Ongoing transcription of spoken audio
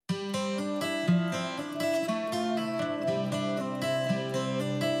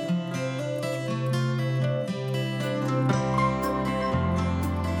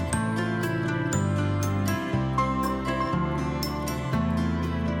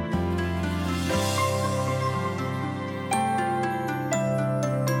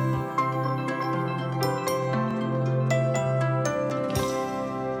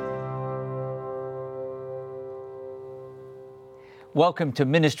Welcome to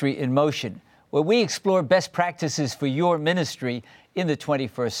Ministry in Motion, where we explore best practices for your ministry in the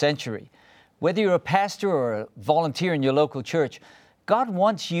 21st century. Whether you're a pastor or a volunteer in your local church, God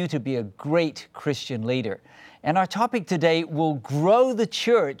wants you to be a great Christian leader. And our topic today will grow the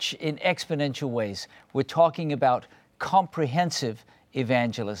church in exponential ways. We're talking about comprehensive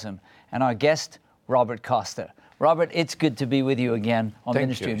evangelism. And our guest, Robert Costa. Robert, it's good to be with you again on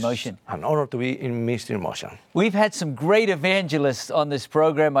Ministry in Motion. An honor to be in Ministry in Motion. We've had some great evangelists on this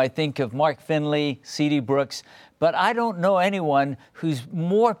program. I think of Mark Finley, C.D. Brooks, but I don't know anyone who's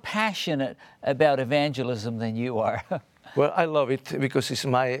more passionate about evangelism than you are. Well, I love it because it's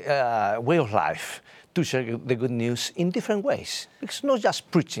my way of life to share the good news in different ways. It's not just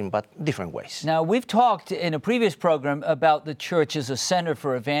preaching, but different ways. Now, we've talked in a previous program about the church as a center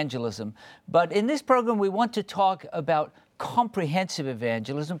for evangelism, but in this program we want to talk about comprehensive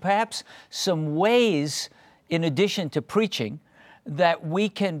evangelism, perhaps some ways, in addition to preaching, that we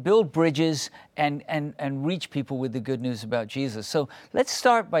can build bridges and reach people with the good news about Jesus. So let's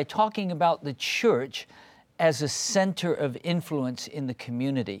start by talking about the church as a center of influence in the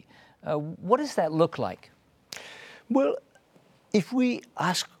community. What does that look like? Well, if we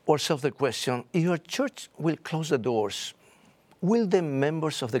ask ourselves the question, if your church will close the doors, will the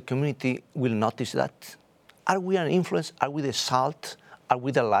members of the community will notice that? Are we an influence? Are we the salt? Are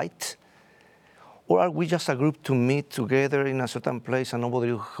we the light? Or are we just a group to meet together in a certain place and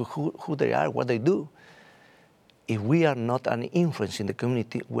nobody who they are, what they do? If we are not an influence in the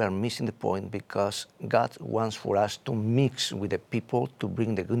community, we are missing the point, because God wants for us to mix with the people, to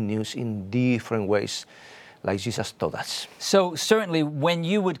bring the good news in different ways, like Jesus taught us. So certainly when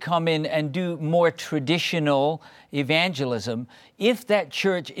you would come in and do more traditional evangelism, if that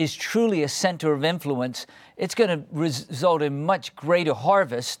church is truly a center of influence, it's going to result in much greater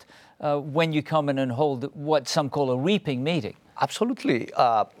harvest when you come in and hold what some call a reaping meeting. Absolutely.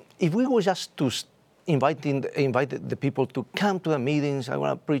 If we were just to invite the people to come to the meetings, I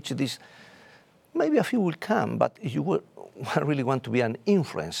want to preach this, maybe a few will come, but if you really want to be an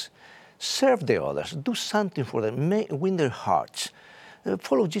influence, serve the others, do something for them, win their hearts,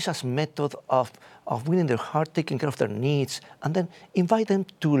 follow Jesus' method of winning their heart, taking care of their needs, and then invite them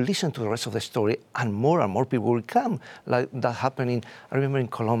to listen to the rest of the story, and more people will come. Like that happening, I remember in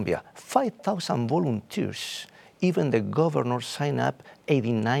Colombia, 5,000 volunteers. Even the governor signed up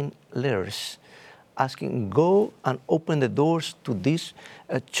 89 letters asking, go and open the doors to this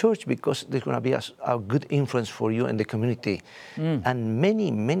church, because there's going to be a good influence for you in the community. And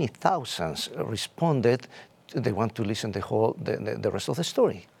many thousands responded. They want to listen the rest of the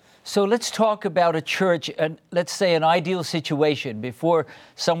story. So let's talk about a church, and let's say an ideal situation before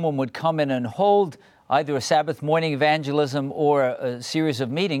someone would come in and hold either a Sabbath morning evangelism or a series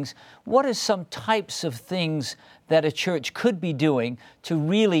of meetings. What are some types of things that a church could be doing to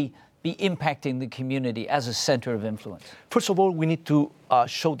really be impacting the community as a center of influence? First of all, we need to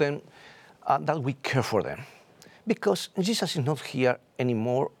show them that we care for them. Because Jesus is not here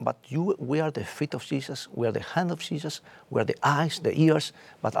anymore, but we are the feet of Jesus, we are the hand of Jesus, we are the eyes, the ears,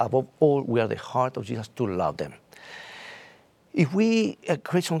 but above all, we are the heart of Jesus to love them. If we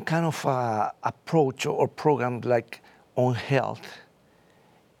create some kind of approach or program like on health,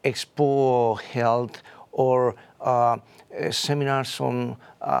 Expo Health, or seminars on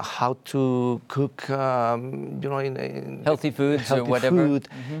how to cook, in healthy foods healthy or whatever. Food.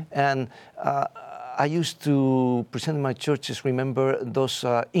 And I used to present in my churches, remember those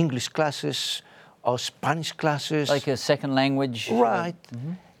English classes or Spanish classes. Like a second language. Right.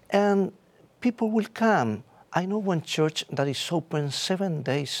 And people will come. I know one church that is open 7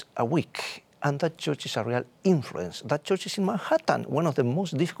 days a week. And that church is a real influence. That church is in Manhattan, one of the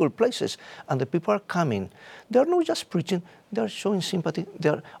most difficult places. And the people are coming. They are not just preaching, they are showing sympathy, they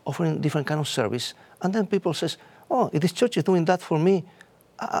are offering different kind of service. And then people says, oh, if this church is doing that for me,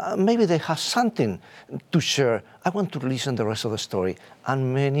 maybe they have something to share. I want to listen to the rest of the story.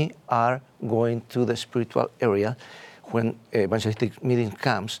 And many are going to the spiritual area. When evangelistic meeting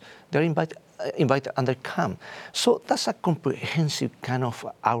comes, they're invited and they come. So that's a comprehensive kind of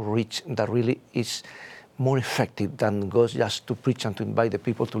outreach that really is more effective than goes just to preach and to invite the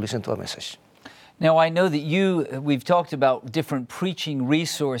people to listen to a message. Now, I know that we've talked about different preaching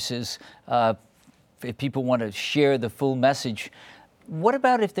resources if people want to share the full message. What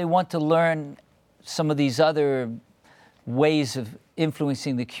about if they want to learn some of these other ways of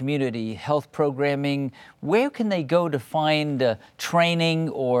influencing the community, health programming? Where can they go to find training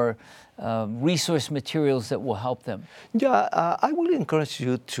or resource materials that will help them? Yeah, I will encourage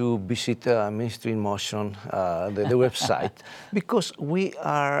you to visit Ministry in Motion, the website, because we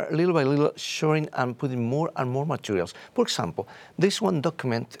are little by little showing and putting more and more materials. For example, this one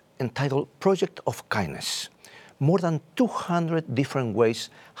document entitled Project of Kindness. More than 200 different ways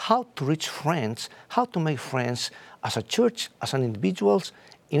how to reach friends, how to make friends as a church, as an individuals,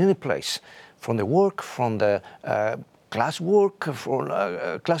 in any place, from the work, from the classwork,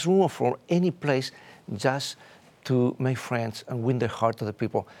 from classroom, or from any place, just to make friends and win the heart of the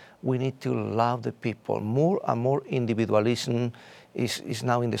people. We need to love the people. More and more individualism is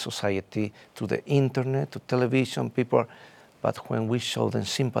now in the society, through the internet, to television, people. But when we show them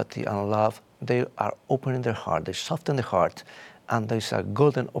sympathy and love, they are opening their heart, they soften the heart, and there's a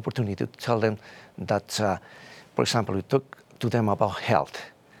golden opportunity to tell them that, for example, we talk to them about health.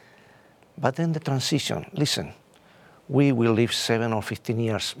 But then the transition, listen, we will live 7 or 15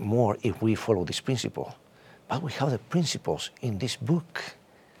 years more if we follow this principle. But we have the principles in this book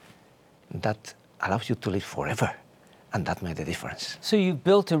that allows you to live forever, and that made the difference. So you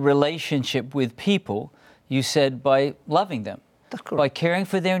built a relationship with people, you said, by loving them, That's correct. by caring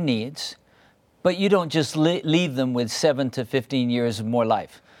for their needs, but you don't just leave them with 7 to 15 years of more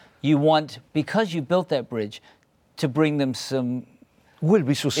life. You want, because you built that bridge, to bring them some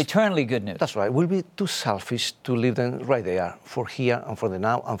eternally good news. That's right. We'll be too selfish to leave them right there, for here and for the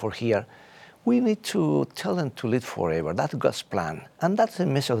now and for here. We need to tell them to live forever. That's God's plan. And that's the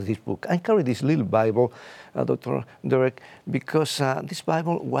message of this book. I carry this little Bible, Dr. Derek, because this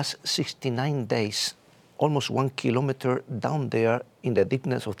Bible was 69 days, almost 1 kilometer down there in the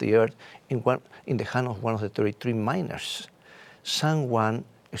deepness of the earth, in the hand of one of the 33 miners. Someone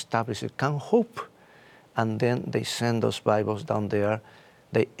established Camp Hope, and then they send those Bibles down there.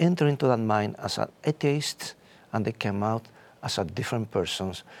 They enter into that mine as an atheist, and they came out as a different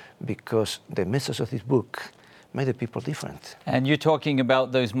persons, because the message of this book made the people different. And you're talking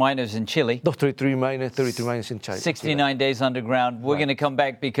about those miners in Chile. Those 33 miners in Chile. 69 days underground. We're going to come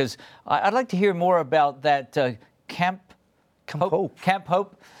back because I'd like to hear more about that Camp Hope. Camp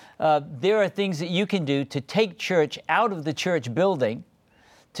Hope. There are things that you can do to take church out of the church building,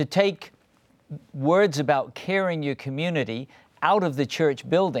 to take words about caring your community out of the church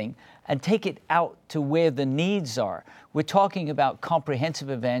building and take it out to where the needs are. We're talking about comprehensive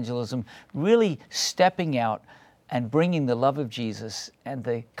evangelism, really stepping out and bringing the love of Jesus and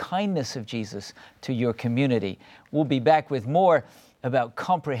the kindness of Jesus to your community. We'll be back with more about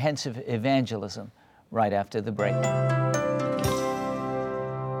comprehensive evangelism right after the break.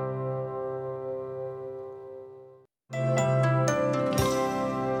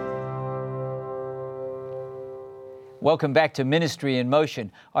 Welcome back to Ministry in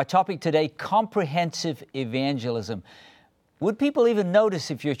Motion. Our topic today, comprehensive evangelism. Would people even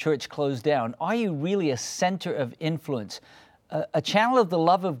notice if your church closed down? Are you really a center of influence, a channel of the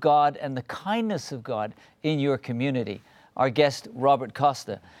love of God and the kindness of God in your community? Our guest, Robert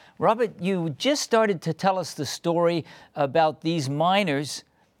Costa. Robert, you just started to tell us the story about these miners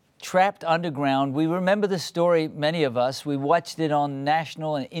trapped underground. We remember the story, many of us. We watched it on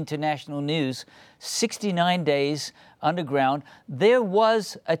national and international news. 69 days underground. There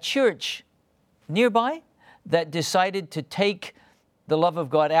was a church nearby that decided to take the love of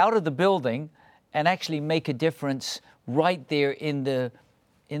God out of the building and actually make a difference right there in the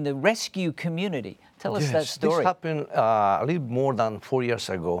rescue community. Tell us that story. This happened a little more than 4 years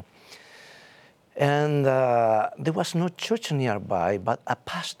ago. And there was no church nearby, but a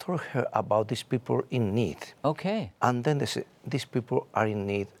pastor heard about these people in need. Okay. And then they said, these people are in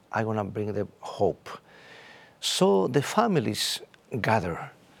need. I'm going to bring them hope. So the families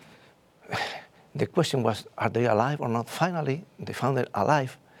gather. The question was, are they alive or not? Finally, they found them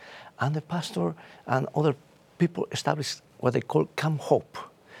alive. And the pastor and other people established what they call Camp Hope.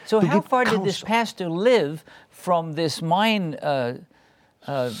 So how far did this pastor live from this mine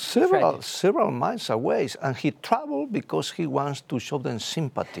several miles away, and he traveled because he wants to show them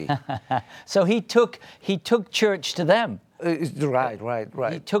sympathy. So he took church to them. Right.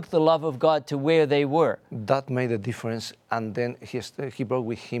 He took the love of God to where they were. That made a difference, and then he brought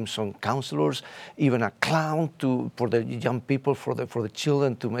with him some counselors, even a clown for the young people, for the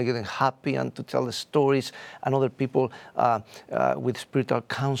children, to make them happy and to tell the stories, and other people with spiritual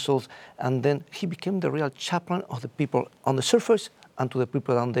counsels, and then he became the real chaplain of the people on the surface and to the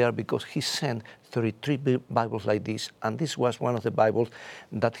people down there, because he sent 33 Bibles like this, and this was one of the Bibles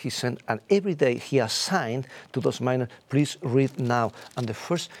that he sent, and every day he assigned to those miners, please read now. And the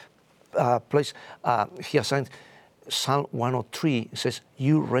first place he assigned, Psalm 103 says,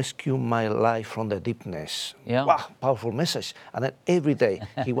 "You rescue my life from the deepness." Yeah. Wow, powerful message. And then every day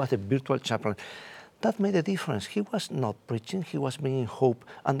he was a virtual chaplain. That made a difference. He was not preaching, he was bringing hope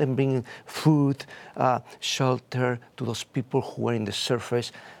and then bringing food, shelter to those people who were in the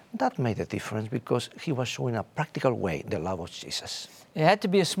surface. That made a difference because he was showing a practical way the love of Jesus. It had to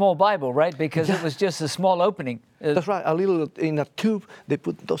be a small Bible, right? Because it was just a small opening. That's right. A little in a tube, they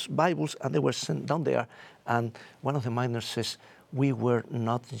put those Bibles and they were sent down there. And one of the miners says, "We were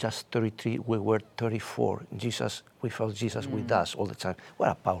not just 33, we were 34. Jesus, we felt Jesus with us all the time." What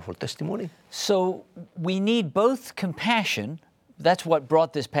a powerful testimony. So we need both compassion. That's what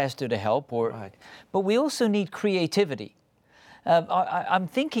brought this pastor to help. Right. But we also need creativity. I'm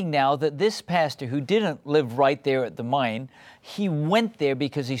thinking now that this pastor who didn't live right there at the mine, he went there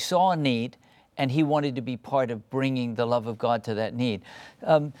because he saw a need and he wanted to be part of bringing the love of God to that need.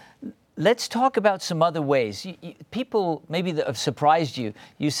 Let's talk about some other ways. People maybe that have surprised you.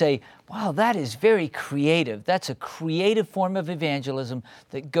 You say, wow, that is very creative. That's a creative form of evangelism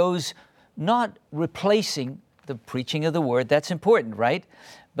that goes not replacing the preaching of the word. That's important, right?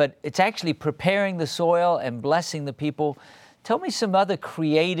 But it's actually preparing the soil and blessing the people. Tell me some other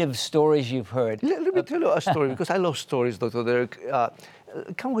creative stories you've heard. Let me tell you a story because I love stories, Dr. Derek.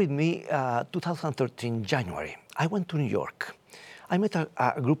 Come with me, 2013, January. I went to New York. I met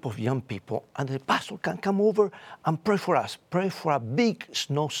a group of young people, and the pastor can come over and pray for us. Pray for a big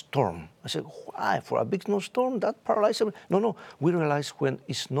snowstorm. I said, why? For a big snowstorm? That paralyzes me? No. We realize when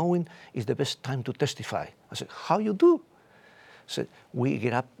it's snowing is the best time to testify. I said, how you do? I said, we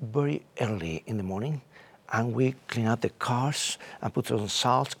get up very early in the morning, and we clean up the cars and put some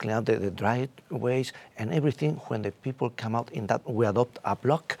salt, clean up the driveways and everything. When the people come out in that, we adopt a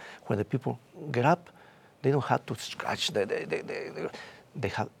block. When the people get up, they don't have to scratch. They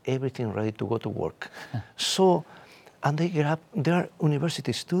have everything ready to go to work. So, and they get up. There are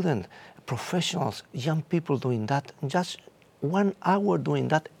university students, professionals, young people doing that. Just 1 hour doing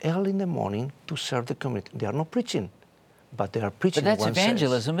that early in the morning to serve the community. They are not preaching, but they are preaching. But that's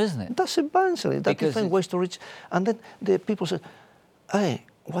evangelism, isn't it? That's evangelism. That's different ways to reach. And then the people say, hey,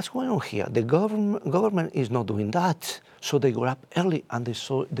 what's going on here? The government is not doing that. So they go up early and they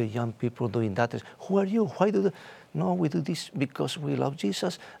saw the young people doing that. Who are you? Why do they? No, we do this because we love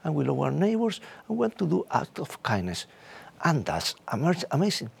Jesus and we love our neighbors and we want to do acts of kindness. And that's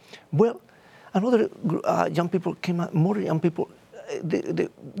amazing. Well, another young people came out, more young people.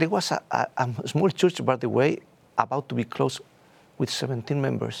 There was a small church, by the way, about to be closed with 17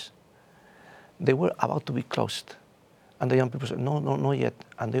 members. They were about to be closed. And the young people said, no, not yet.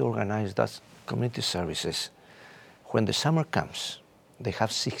 And they organized that community services. When the summer comes, they have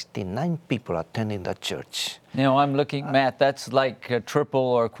 69 people attending that church. You know, I'm looking, Matt, that's like triple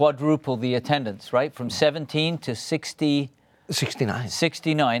or quadruple the attendance, right? From 17 to 69.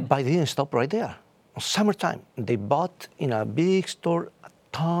 69. But they didn't stop right there. Summertime, they bought in a big store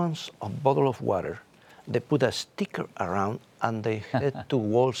tons of bottle of water. They put a sticker around and they head to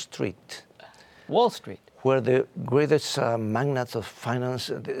Wall Street. Wall Street. Where the greatest magnates of finance,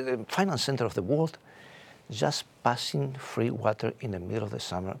 the finance center of the world, just passing free water in the middle of the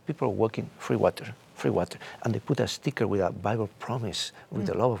summer. People are walking, free water. And they put a sticker with a Bible promise with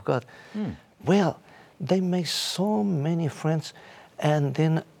the love of God. Well, they made so many friends. And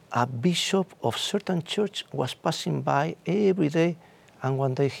then a bishop of certain church was passing by every day. And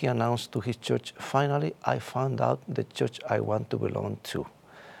one day he announced to his church, finally, I found out the church I want to belong to.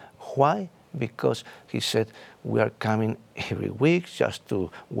 Why? Because he said, we are coming every week just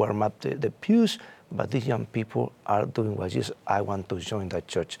to warm up the pews, but these young people are doing what Jesus, I want to join that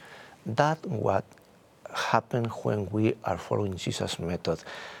church. That's what happens when we are following Jesus' method.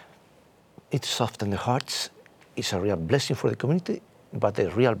 It softens the hearts, it's a real blessing for the community, but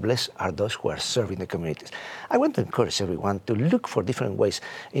the real blessed are those who are serving the communities. I want to encourage everyone to look for different ways.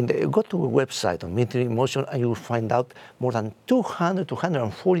 Go to a website on Ministry in Motion and you will find out more than 200,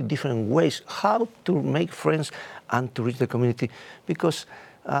 240 different ways how to make friends and to reach the community, because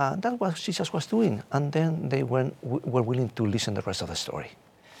that's what Jesus was doing. And then they were willing to listen to the rest of the story.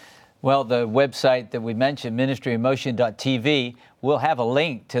 Well, the website that we mentioned, ministryinmotion.tv, will have a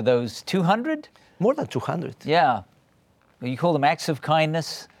link to those 200? More than 200. Yeah. You call them acts of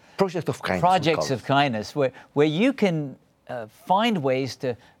kindness? Projects of kindness. Projects of kindness, where you can find ways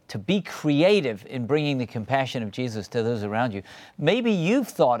to be creative in bringing the compassion of Jesus to those around you. Maybe you've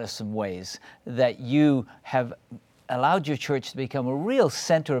thought of some ways that you have allowed your church to become a real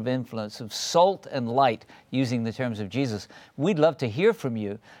center of influence, of salt and light, using the terms of Jesus. We'd love to hear from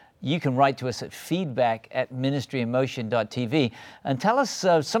you. you can write to us at feedback@ministryinmotion.tv and tell us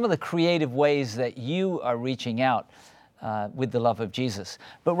some of the creative ways that you are reaching out with the love of Jesus.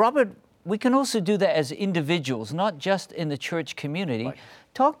 But Robert, we can also do that as individuals, not just in the church community. Right.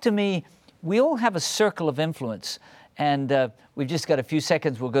 Talk to me, we all have a circle of influence, and we've just got a few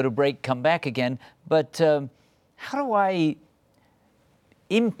seconds. We'll go to break, come back again. But how do I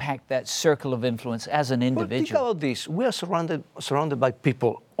impact that circle of influence as an Well, think individual? about this. We are surrounded by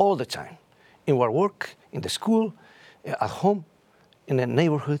people all the time, in our work, in the school, at home, in the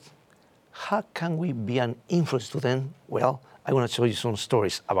neighborhood. How can we be an influence to them? Well, I want to show you some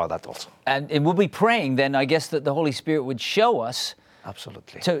stories about that also. And we'll be praying then, I guess, that the Holy Spirit would show us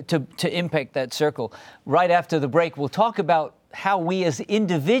Absolutely. to impact that circle. Right after the break, we'll talk about how we as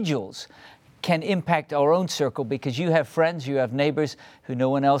individuals can impact our own circle, because you have friends, you have neighbors who no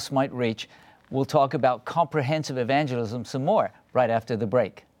one else might reach. We'll talk about comprehensive evangelism some more right after the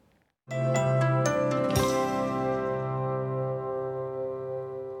break.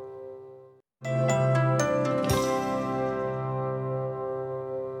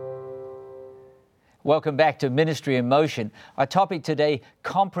 Welcome back to Ministry in Motion. Our topic today,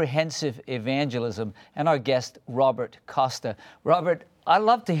 comprehensive evangelism, and our guest, Robert Costa. Robert, I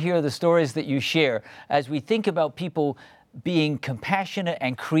love to hear the stories that you share as we think about people being compassionate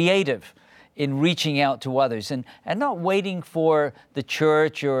and creative in reaching out to others and not waiting for the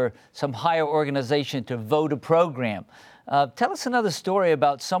church or some higher organization to vote a program. Tell us another story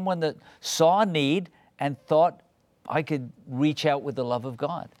about someone that saw a need and thought, I could reach out with the love of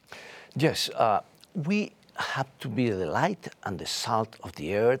God. Yes, we have to be the light and the salt of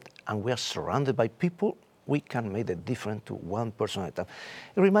the earth, and we are surrounded by people. We can make a difference to one person at a time.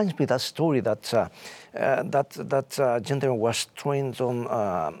 It reminds me of that story that gentleman was throwing some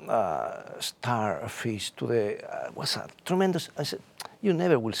starfish to the, was a tremendous, I said, you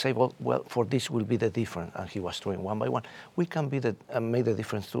never will say, well, for this will be the difference, and he was throwing one by one. We can be make the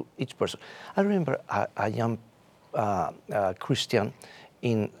difference to each person. I remember a young Christian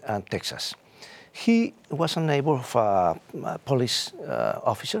in Texas. He was a neighbor of a police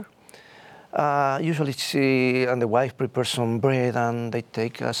officer. Usually she and the wife prepare some bread and they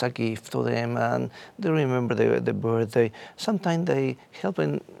take as a gift to them, and they remember the birthday. Sometimes they help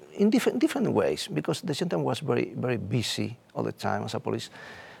in different ways, because the gentleman was very, very busy all the time as a police.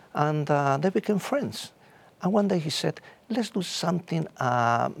 And they became friends. And one day he said, let's do something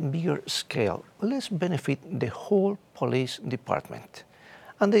bigger scale. Let's benefit the whole police department.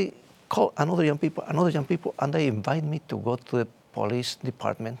 And they call another young people, and they invite me to go to the police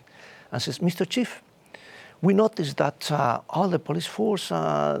department and says, Mr. Chief, we noticed that all the police force,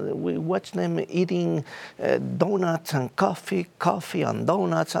 we watch them eating donuts and coffee and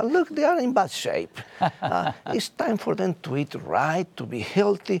donuts, and look, they are in bad shape. It's time for them to eat right, to be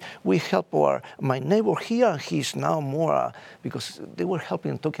healthy. We help my neighbor here, he's now more, because they were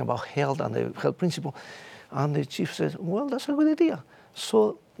talking about health and the health principle. And the chief says, well, that's a good idea.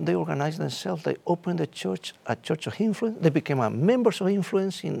 So they organized themselves, they opened a church of influence, they became members of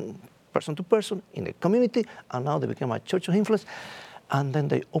influence in person to person, in the community, and now they became a church of influence. And then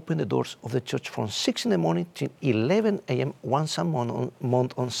they opened the doors of the church from 6 in the morning to 11 a.m. once a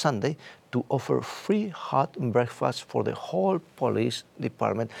month on Sunday to offer free hot breakfast for the whole police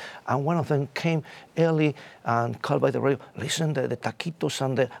department. And one of them came early and called by the radio, listen, the taquitos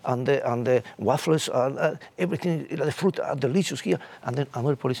and the waffles, everything, the fruit are delicious here. And then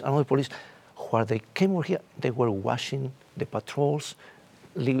another police. Where they came over here, they were washing the patrols,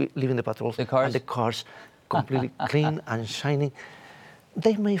 leaving the patrols, the cars? And the cars completely clean and shining.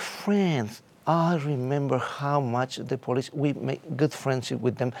 They made friends. I remember how much the police, we made good friendship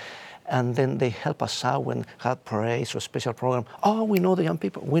with them. And then they help us out when had parades or special program. Oh, we know the young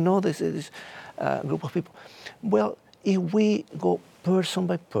people. We know this group of people. Well, if we go person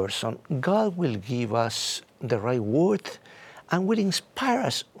by person, God will give us the right word and will inspire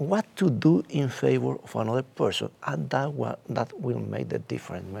us what to do in favor of another person. And that will make the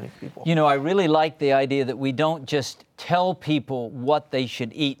difference in many people. You know, I really like the idea that we don't just tell people what they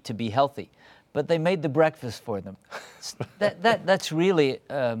should eat to be healthy, but they made the breakfast for them. That's really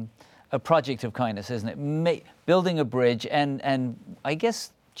a project of kindness, isn't it? Building a bridge, and I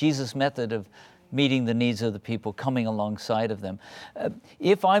guess Jesus' method of meeting the needs of the people, coming alongside of them.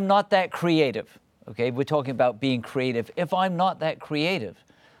 If I'm not that creative, okay, we're talking about being creative. If I'm not that creative,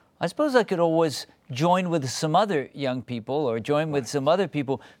 I suppose I could always join with some other young people or join with some other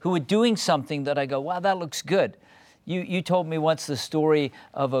people who are doing something that I go, wow, that looks good. You told me once the story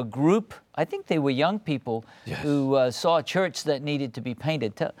of a group, I think they were young people, yes, who saw a church that needed to be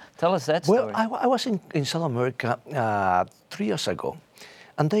painted. Tell us that story. Well, I was in South America 3 years ago,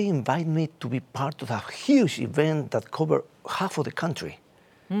 And they invite me to be part of a huge event that covered half of the country,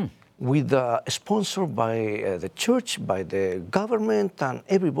 with sponsored by the church, by the government, and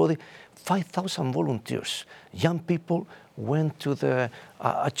everybody. 5,000 volunteers, young people, went to the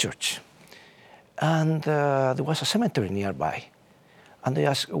a church. And there was a cemetery nearby. And they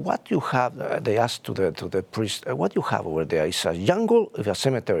asked, what you have? They asked to the priest, what you have over there? It's a jungle, it's a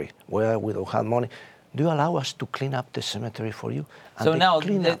cemetery. Well, we don't have money. Do you allow us to clean up the cemetery for you? And so now,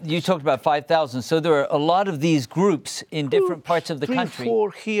 you talked about 5,000. So there are a lot of these groups in different parts of the country. 3,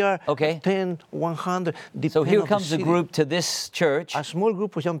 4 here, okay. 10, 100. So here comes a group to this church. A small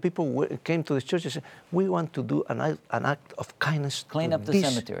group of young people came to the church and said, we want to do an act of kindness clean up the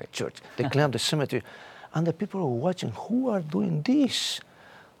cemetery. Church. They clean up the cemetery. And the people are watching, who are doing this?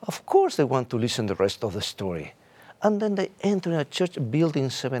 Of course they want to listen to the rest of the story. And then they enter a church building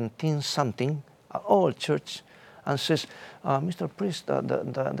 17-something, an old church, and says, Mr. Priest,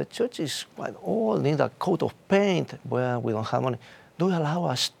 the church is quite old, need a coat of paint. Well, we don't have money. Do you allow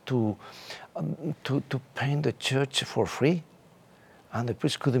us to paint the church for free? And the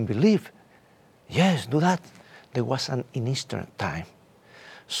priest couldn't believe. Yes, do that. There was in Easter time.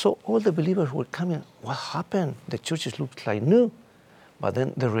 So all the believers were coming. What happened? The churches looked like new. But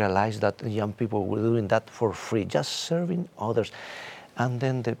then they realized that the young people were doing that for free, just serving others. And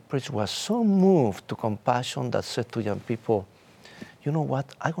then the priest was so moved to compassion that said to young people, you know what,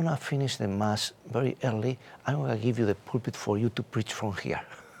 I'm going to finish the Mass very early. I'm going to give you the pulpit for you to preach from here.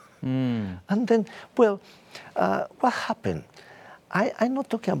 And then, well, what happened? I'm not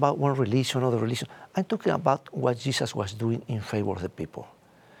talking about one religion or other religion. I'm talking about what Jesus was doing in favor of the people.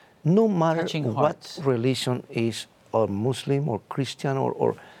 No matter what religion is, or Muslim or Christian,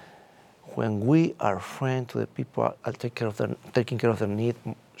 or when we are friends to the people, are taking care of their need,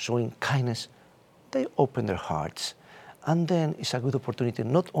 showing kindness, they open their hearts. And then it's a good opportunity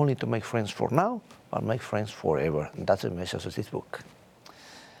not only to make friends for now, but make friends forever. And that's the message of this book.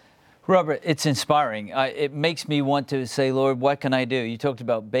 Robert, it's inspiring. It makes me want to say, Lord, what can I do? You talked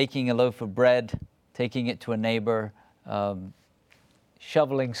about baking a loaf of bread, taking it to a neighbor,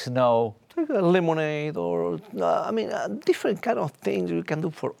 shoveling snow. Take a lemonade, or different kind of things you can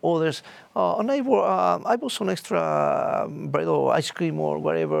do for others. A neighbor, I bought some extra bread or ice cream or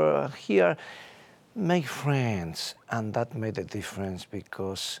whatever here. Make friends, and that made a difference,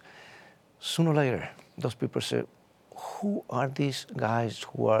 because sooner or later, those people say, who are these guys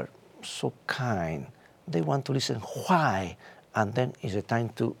who are so kind? They want to listen. Why? And then is the time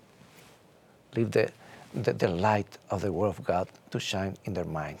to leave the light of the Word of God to shine in their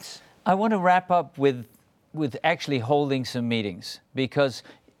minds. I want to wrap up with actually holding some meetings, because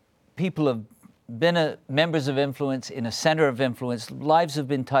people have been members of influence, in a center of influence, lives have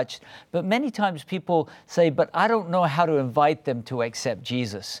been touched, but many times people say, but I don't know how to invite them to accept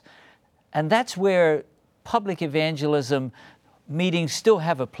Jesus. And that's where public evangelism meetings still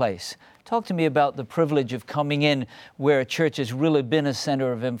have a place. Talk to me about the privilege of coming in where a church has really been a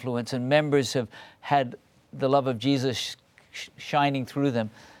center of influence and members have had the love of Jesus shining through them.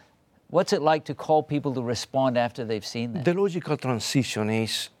 What's it like to call people to respond after they've seen that? The logical transition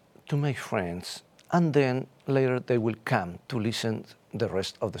is to make friends, and then later they will come to listen to the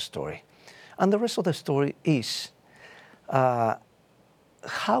rest of the story. And the rest of the story is how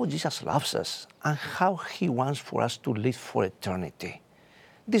Jesus loves us and how He wants for us to live for eternity.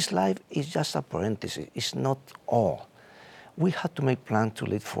 This life is just a parenthesis, it's not all. We have to make plans to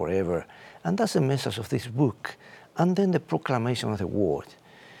live forever, and that's the message of this book. And then the proclamation of the word.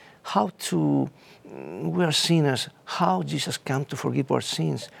 We are sinners, how Jesus came to forgive our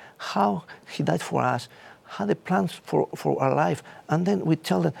sins, how He died for us, how the plans for our life. And then we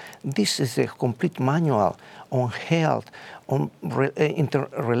tell them, this is a complete manual on health, on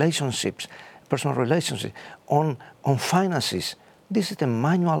interrelationships, personal relationships, on finances. This is the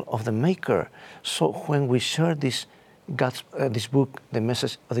manual of the Maker. So when we share this book, the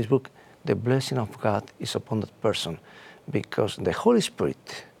message of this book, the blessing of God is upon that person, because the Holy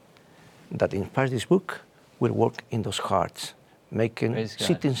Spirit that inspires this book will work in those hearts, making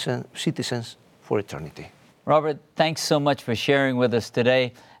citizens for eternity. Robert, thanks so much for sharing with us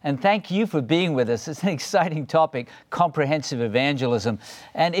today. And thank you for being with us. It's an exciting topic, comprehensive evangelism.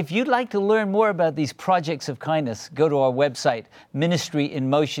 And if you'd like to learn more about these projects of kindness, go to our website,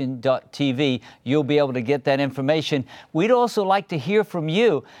 ministryinmotion.tv. You'll be able to get that information. We'd also like to hear from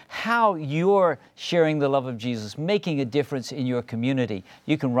you how you're sharing the love of Jesus, making a difference in your community.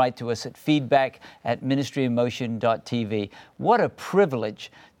 You can write to us at feedback@ministryinmotion.tv. What a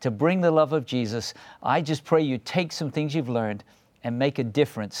privilege to bring the love of Jesus. I just pray you take some things you've learned and make a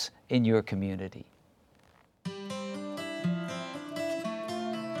difference in your community.